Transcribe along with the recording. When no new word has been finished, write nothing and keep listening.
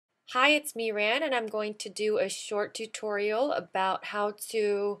Hi, it's me, Ran, and I'm going to do a short tutorial about how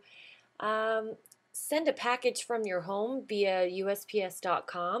to um, send a package from your home via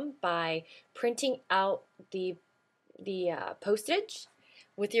USPS.com by printing out the postage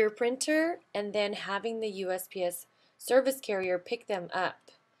with your printer and then having the USPS service carrier pick them up.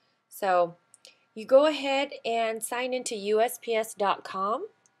 So you go ahead and sign into USPS.com.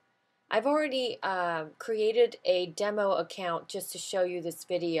 I've already created a demo account just to show you this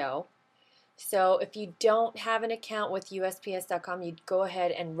video. So if you don't have an account with USPS.com, you'd go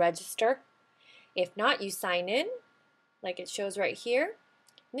ahead and register. If not, you sign in, like it shows right here,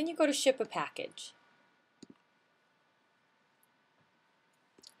 and then you go to ship a package.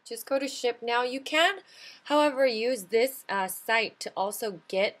 Just go to ship now. You can, however, use this site to also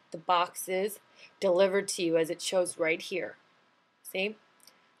get the boxes delivered to you as it shows right here. See?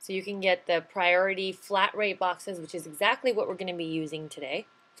 So you can get the priority flat rate boxes, which is exactly what we're going to be using today.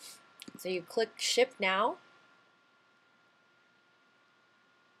 So you click ship now.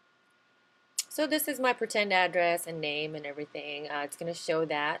 So this is my pretend address and name and everything. It's going to show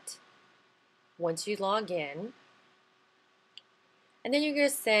that once you log in. And then you're going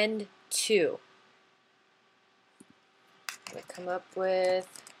to send to. I'm going to come up with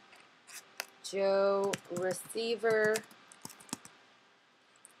Joe Receiver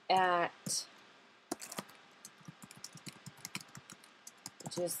at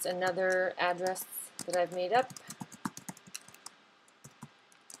just another address that I've made up.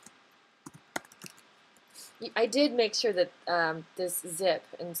 I did make sure that this zip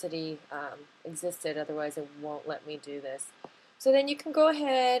in city existed, otherwise it won't let me do this. So then you can go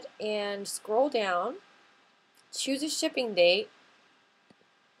ahead and scroll down, choose a shipping date.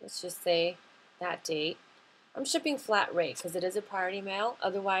 Let's just say that date. I'm shipping flat rate because it is a priority mail.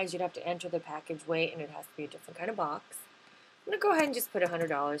 Otherwise, you'd have to enter the package weight and it has to be a different kind of box. I'm going to go ahead and just put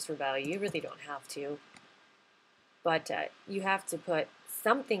 $100 for value. You really don't have to. But you have to put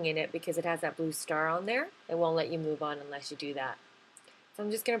something in it because it has that blue star on there. It won't let you move on unless you do that. So I'm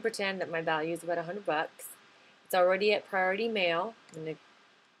just going to pretend that my value is about $100. It's already at priority mail. I'm going to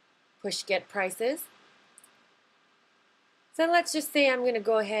push get prices. So let's just say I'm going to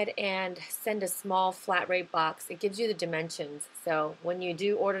go ahead and send a small flat rate box. It gives you the dimensions. So when you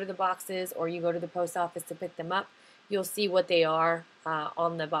do order the boxes or you go to the post office to pick them up, you'll see what they are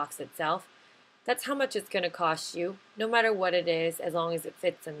on the box itself. That's how much it's going to cost you, no matter what it is, as long as it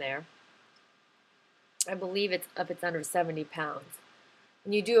fits in there. I believe it's under 70 pounds.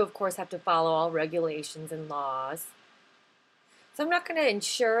 And you do, of course, have to follow all regulations and laws. So I'm not going to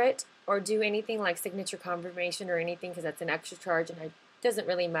insure it or do anything like signature confirmation or anything because that's an extra charge and it doesn't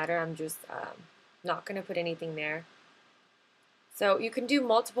really matter. I'm just not going to put anything there. So you can do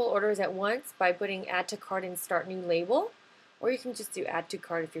multiple orders at once by putting add to cart and start new label. Or you can just do add to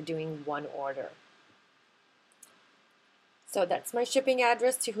cart if you're doing one order. So that's my shipping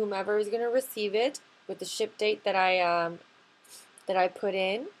address to whomever is going to receive it with the ship date that I put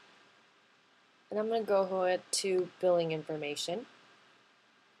in. And I'm going to go ahead to billing information.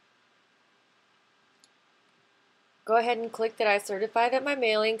 Go ahead and click that I certify that my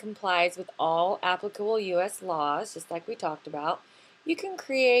mailing complies with all applicable U.S. laws, just like we talked about. You can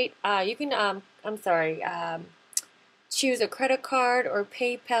create, choose a credit card or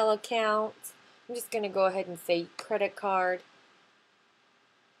PayPal account. I'm just going to go ahead and say credit card.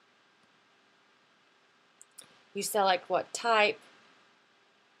 You select what type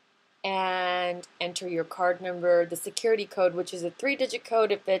and enter your card number, the security code, which is a 3-digit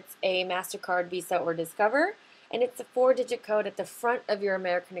code if it's a MasterCard, Visa, or Discover, and it's a 4-digit code at the front of your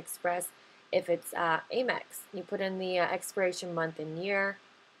American Express if it's Amex. You put in the expiration month and year,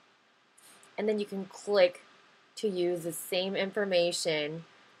 and then you can click to use the same information,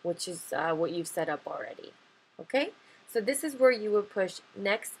 which is what you've set up already. Okay, so this is where you would push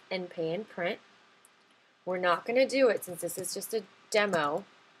next and pay and print. We're not going to do it since this is just a demo.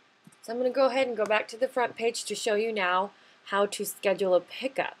 So I'm going to go ahead and go back to the front page to show you now how to schedule a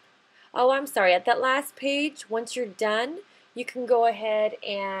pickup. Oh, I'm sorry, at that last page, once you're done, you can go ahead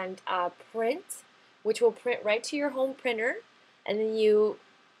and print, which will print right to your home printer, and then you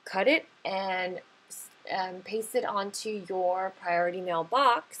cut it and paste it onto your priority mail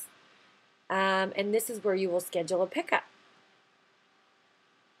box, and this is where you will schedule a pickup.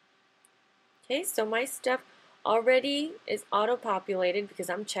 Okay, so my stuff already is auto-populated because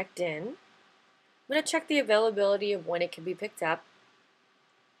I'm checked in. I'm going to check the availability of when it can be picked up.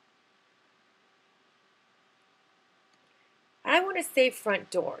 I want to say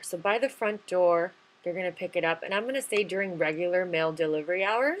front door, so by the front door they're going to pick it up, and I'm going to say during regular mail delivery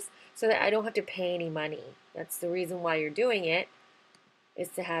hours so that I don't have to pay any money. That's the reason why you're doing it, is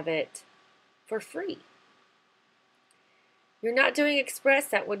to have it for free. You're not doing express,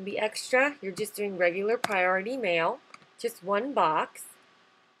 that would be extra. You're just doing regular priority mail, just one box.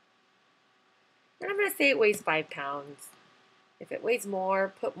 And I'm going to say it weighs 5 pounds. If it weighs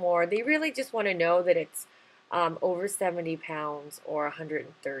more, put more. They really just want to know that it's over 70 pounds or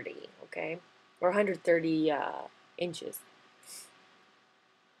 130, okay? Or 130 inches.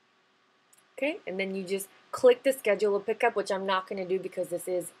 Okay, and then you just click the schedule a pickup, which I'm not going to do because this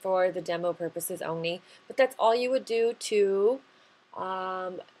is for the demo purposes only. But that's all you would do to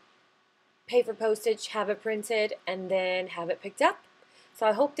pay for postage, have it printed, and then have it picked up. So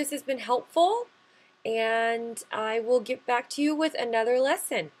I hope this has been helpful, and I will get back to you with another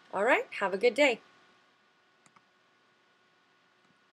lesson. All right, have a good day.